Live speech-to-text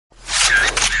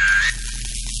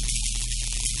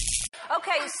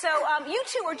Okay, so you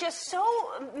two are just so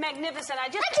magnificent. I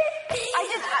just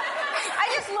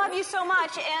love you so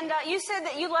much. And you said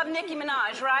that you love Nicki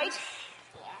Minaj, right?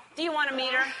 Yeah. Do you want to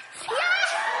meet her?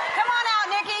 Yes! Come on out,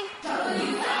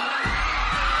 Nicki.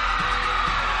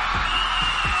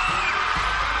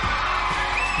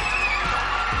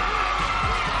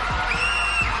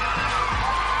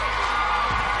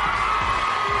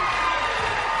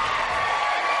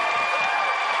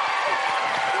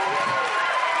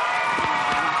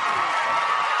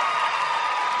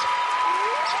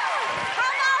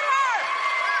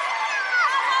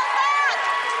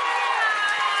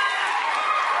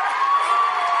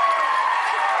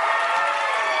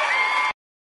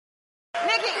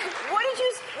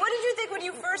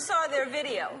 Saw their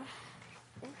video.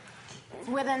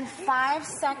 Within 5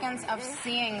 seconds of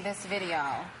seeing this video,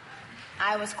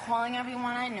 I was calling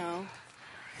everyone I knew,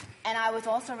 and I was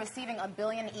also receiving a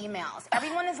billion emails.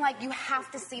 Everyone is like, you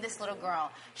have to see this little girl.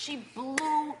 She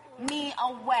blew me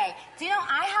away. Do you know,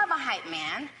 I have a hype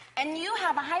man, and you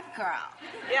have a hype girl.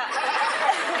 Yeah.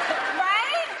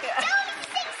 Right? Don't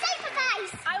sing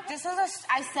Supervise! This is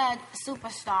I said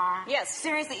superstar. Yes.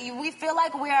 Seriously, we feel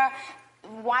like we're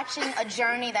watching a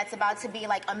journey that's about to be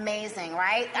like amazing,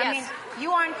 right? Yes. I mean,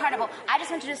 you are incredible. I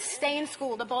just want you to stay in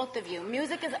school, the both of you.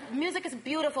 Music is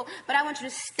beautiful, but I want you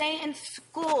to stay in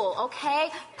school, okay?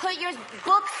 Put your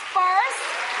books first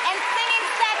and singing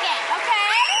second,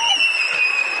 okay?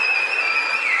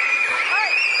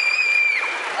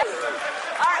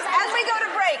 All right, as we go to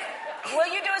break, will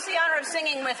you do us the honor of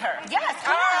singing with her? Yes,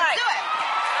 come on, let's do it.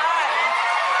 All right.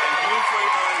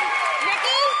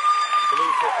 Nicki?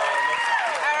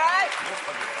 All right.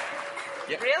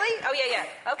 Yep. Really? Oh,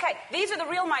 yeah. Okay, these are the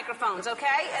real microphones,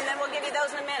 okay? And then we'll give you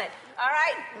those in a minute. All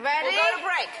right? Ready? We'll go to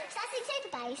break. Should I sing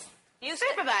Supervise? You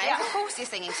Supervise? Yeah. Of course you're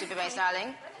singing Supervise,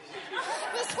 darling.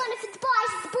 This one for the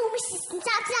boys is the boomer system.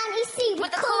 Top down EC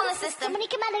With the cooler system. When he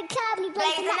come out of the club and he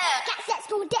blazing Blazing up. up. Got sets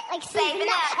going deck like Saving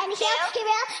sleeping up. up. And he Kill. real,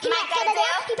 he Might might get get a a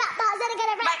deal. deal. He pop balls and he got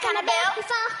a Right right kind kinda of bill. bill. He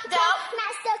fall, he Dope. come,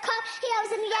 not still come. He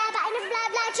always in the air, but in the blah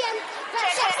blah gym.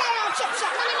 Rap shop, say rap, chip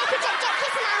chip. Wanna make a jet jet,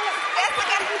 kiss him out. Yes,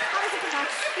 again. I was a control.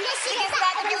 Yes, she Yes, is that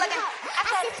that. if you're looking. I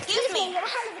said, excuse me. You're a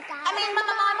hell of a guy. I mean,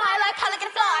 mama, I like how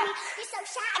looking fly. You're so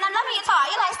shy. And I'm loving your tie.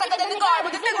 You like stuck in the guy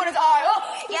with the finger on his eye. Oh,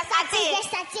 yes, I did. Yes,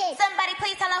 I did. Somebody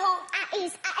please tell her who. I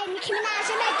am Nicki Minaj,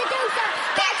 I made the do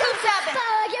something. Back to something.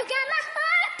 Oh, you got my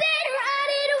heart, better run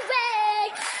it away.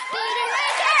 Better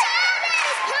run your job and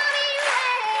it's coming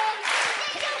away.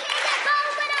 Think you hear that boom,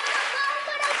 boom,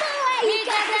 You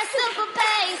got that super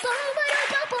bass. boom,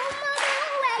 boom, boom,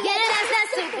 away. Yeah, that's that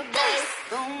super bass.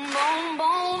 Boom, boom,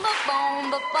 boom, ba boom,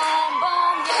 ba boom,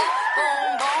 boom, yeah. Boom,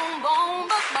 boom, boom,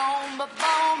 ba boom, ba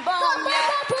boom, boom,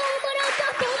 yeah.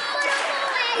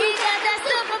 You got that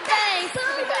super bass.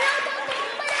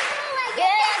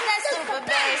 Yeah, that's super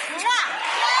bass. Mwah!